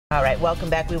All right, welcome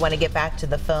back. We want to get back to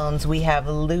the phones. We have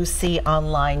Lucy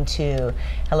online too.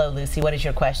 Hello, Lucy. What is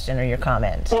your question or your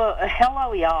comment? Well,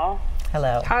 hello, y'all.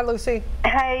 Hello. Hi, Lucy.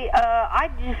 Hey, I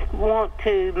just want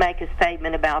to make a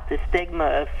statement about the stigma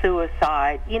of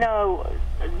suicide. You know,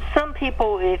 some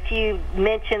people, if you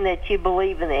mention that you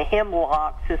believe in the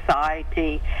Hemlock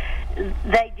Society,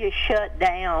 they just shut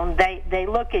down. They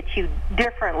look at you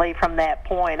differently from that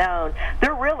point on.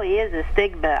 There really is a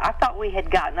stigma. I thought we had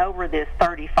gotten over this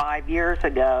 35 years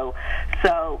ago.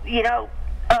 So, you know,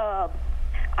 I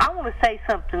want to say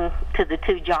something to the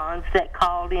two Johns that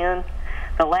called in.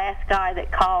 The last guy that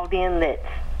called in that's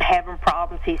having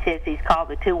problems, he says he's called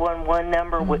the 211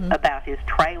 number about his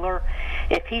trailer.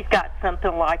 If he's got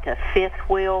something like a fifth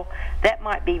wheel, that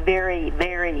might be very,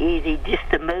 very easy just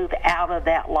to move out of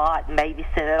that lot and maybe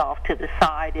set it off to the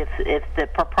side if the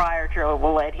proprietor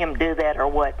will let him do that or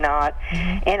whatnot.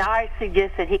 And I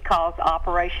suggest that he calls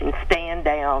Operation Stand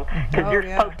Down, because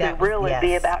they're supposed to really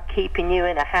be about keeping you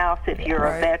in a house if you're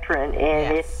a veteran.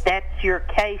 And if that's your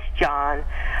case, John,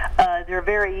 they're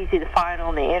very easy to find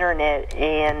on the internet,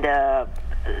 and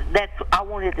I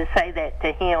wanted to say that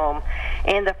to him.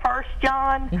 And the first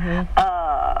John,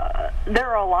 there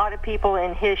are a lot of people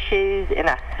in his shoes, and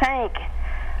I think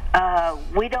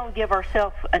we don't give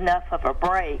ourselves enough of a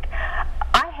break.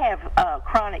 I have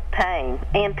chronic pain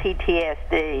and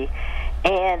PTSD,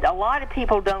 and a lot of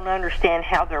people don't understand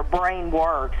how their brain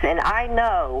works, and I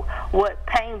know what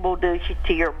pain will do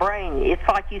to your brain. It's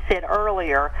like you said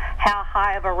earlier, how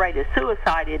high of a rate of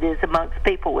suicide it is amongst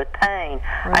people with pain.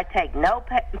 I take no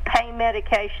pain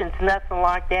medications, nothing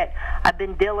like that. I've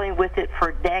been dealing with it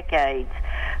for decades.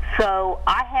 So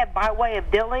I have my way of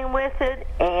dealing with it,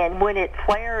 and when it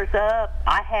flares up,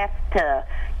 I have to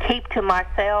keep to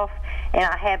myself, and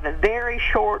I have a very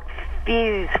short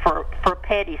fuse for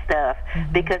petty stuff,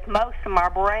 because most of my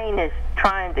brain is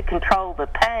trying to control the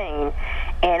pain,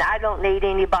 and I don't need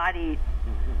anybody,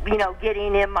 you know,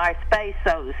 getting in my space,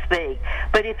 so to speak.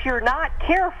 But if you're not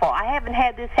careful, I haven't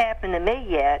had this happen to me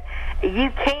yet,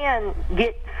 you can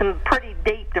get some pretty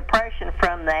deep depression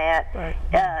from that,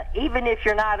 even if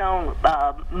you're not on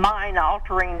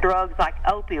mind-altering drugs like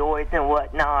opioids and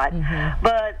whatnot.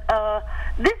 But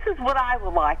this is what I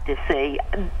would like to see.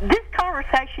 This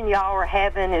conversation y'all are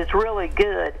having is really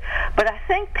good, but I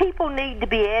think people need to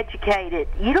be educated.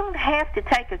 You don't have to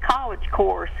take a college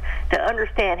course to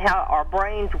understand how our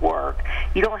brains work.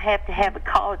 You don't have to have a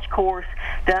college course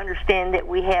to understand that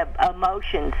we have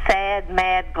emotions, sad,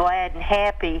 mad, glad, and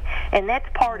happy, and that's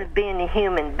part of being a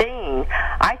human being.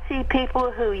 I see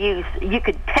people who you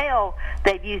could tell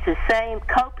they've used the same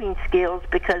coping skills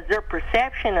because their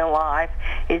perception in life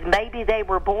is maybe they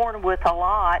were born with a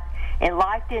lot, and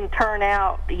life didn't turn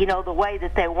out, you know, the way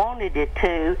that they wanted it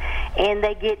to, and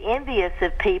they get envious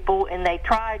of people, and they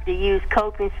try to use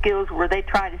coping skills where they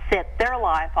try to set their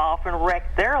life off and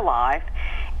wreck their life.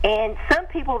 And some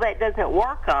people that doesn't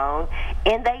work on,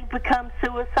 and they become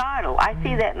suicidal. I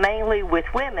see that mainly with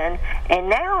women, and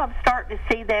now I'm starting to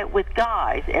see that with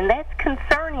guys, and that's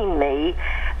concerning me,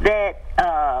 that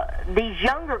these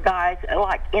younger guys,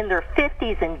 like in their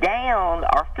 50s and down,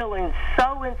 are feeling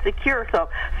so insecure. So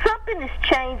something is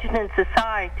changing in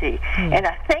society, and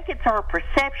I think it's our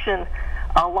perception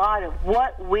a lot of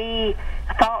what we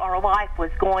thought our life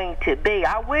was going to be.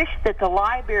 I wish that the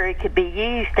library could be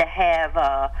used to have,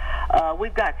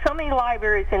 we've got so many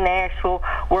libraries in Nashville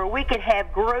where we could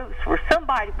have groups where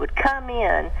somebody would come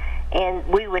in and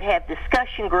we would have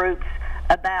discussion groups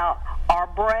about our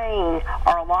brain,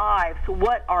 our lives,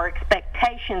 what our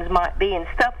expectations might be, and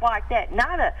stuff like that.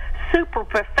 Not a super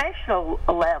professional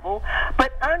level,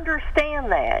 but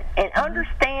understand that and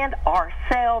understand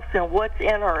ourselves and what's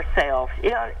in ourselves. You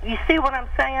know, you see what I'm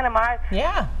saying? Am I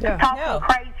talking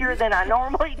crazier than I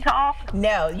normally talk?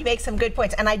 No, you make some good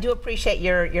points, and I do appreciate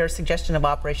your suggestion of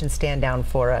Operation Stand Down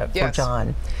for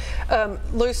John.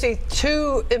 Lucy,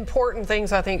 two important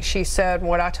things I think she said, and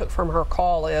what I took from her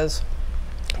call is,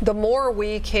 the more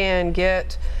we can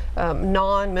get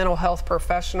non-mental health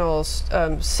professionals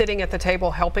sitting at the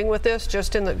table helping with this,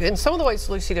 just in some of the ways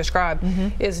Lucy described,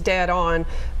 is dead on.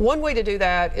 One way to do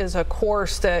that is a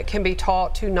course that can be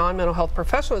taught to non-mental health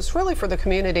professionals. It's really for the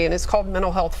community, and it's called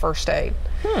Mental Health First Aid.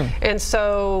 And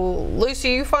so,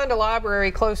 Lucy, you find a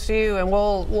library close to you, and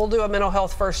we'll do a mental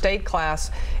health first aid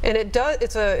class. And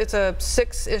it's a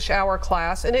 6-ish hour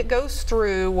class, and it goes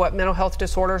through what mental health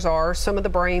disorders are, some of the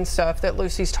brain stuff that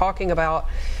Lucy's talking about.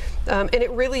 And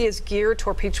it really is geared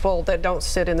toward people that don't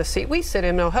sit in the seat we sit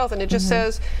in, mental health, and it just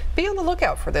says, be on the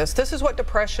lookout for this. This is what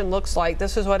depression looks like.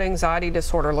 This is what anxiety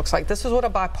disorder looks like. This is what a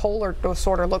bipolar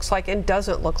disorder looks like and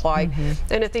doesn't look like.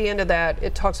 And at the end of that,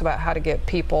 it talks about how to get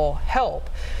people help.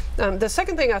 The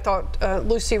second thing I thought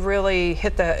Lucy really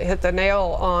hit the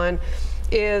nail on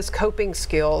is coping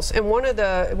skills. And one of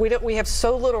the, we have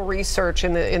so little research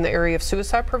in the area of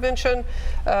suicide prevention,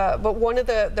 but one of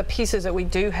the pieces that we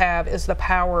do have is the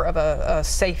power of a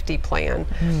safety plan.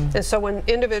 And so when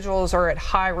individuals are at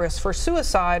high risk for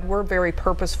suicide, we're very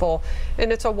purposeful,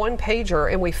 and it's a one-pager,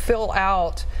 and we fill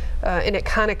out and it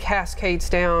kind of cascades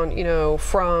down, you know,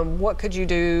 from what could you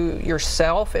do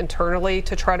yourself internally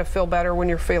to try to feel better when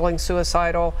you're feeling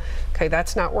suicidal. Okay,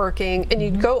 that's not working. And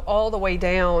you go all the way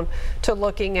down to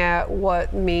looking at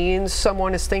what means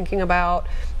someone is thinking about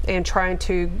and trying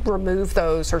to remove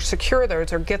those or secure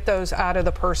those or get those out of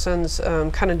the person's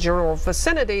kind of general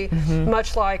vicinity,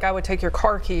 much like I would take your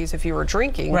car keys if you were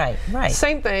drinking. Right, right.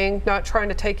 Same thing, not trying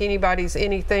to take anybody's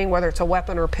anything, whether it's a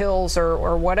weapon or pills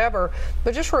or whatever,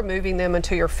 but just removing them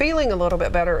until you're feeling a little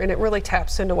bit better. And it really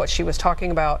taps into what she was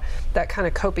talking about, that kind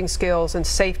of coping skills and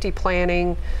safety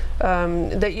planning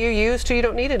that you use till you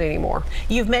don't need it anymore.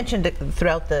 You've mentioned it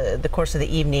throughout the course of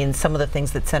the evening, some of the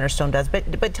things that Centerstone does,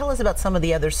 but tell us about some of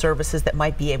the other services that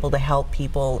might be able to help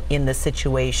people in this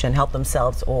situation, help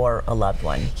themselves or a loved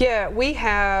one. Yeah, we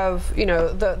have, you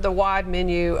know, the wide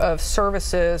menu of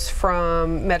services,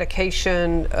 from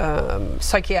medication,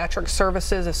 psychiatric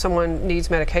services. If someone needs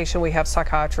medication, we have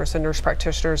psychiatrists and nurse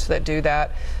practitioners that do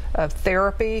that.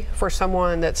 Therapy for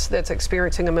someone that's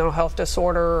experiencing a mental health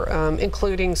disorder,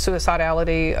 including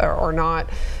suicidality or not.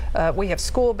 We have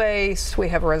school-based, we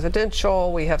have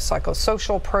residential, we have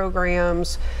psychosocial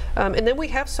programs, and then we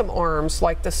have some arms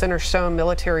like the Centerstone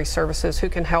Military Services who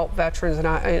can help veterans, and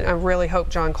I really hope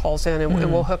John calls in and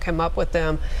we'll hook him up with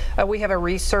them. We have a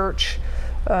research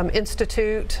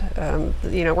institute.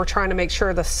 You know, we're trying to make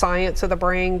sure the science of the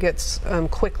brain gets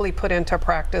quickly put into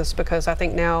practice, because I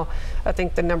think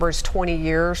the number is 20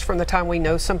 years from the time we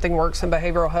know something works in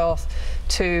behavioral health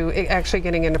to actually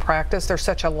getting into practice. There's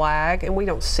such a lag, and we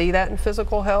don't see that in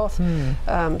physical health.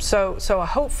 So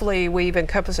hopefully we've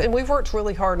encompassed, and we've worked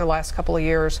really hard in the last couple of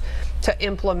years to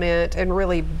implement and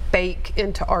really bake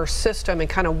into our system and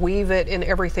kind of weave it in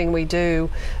everything we do,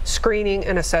 screening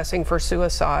and assessing for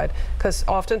suicide, because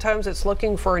oftentimes it's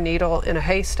looking for a needle in a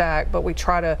haystack, but we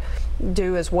try to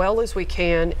do as well as we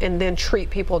can and then treat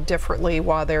people differently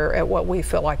while they're at what we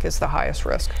feel like is the highest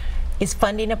risk. Is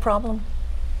funding a problem?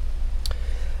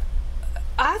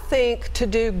 I think to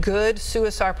do good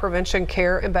suicide prevention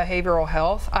care and behavioral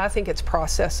health, I think it's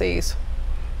processes.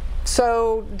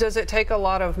 So does it take a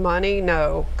lot of money?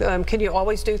 No. Can you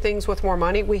always do things with more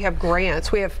money? We have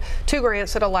grants. We have 2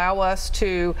 grants that allow us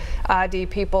to ID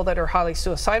people that are highly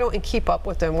suicidal and keep up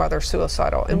with them while they're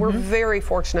suicidal. And we're very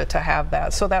fortunate to have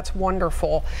that. So that's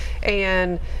wonderful.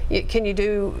 And can you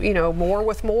do, you know, more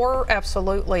with more?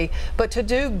 Absolutely. But to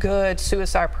do good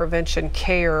suicide prevention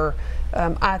care,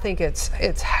 I think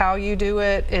it's how you do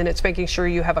it, and it's making sure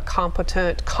you have a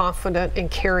competent, confident,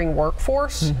 and caring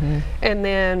workforce. And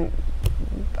then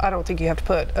I don't think you have to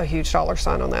put a huge dollar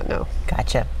sign on that, no.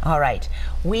 Gotcha. All right.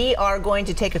 We are going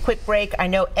to take a quick break. I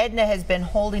know Edna has been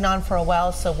holding on for a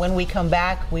while, so when we come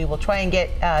back, we will try and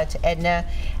get to Edna.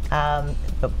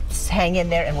 But hang in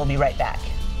there, and we'll be right back.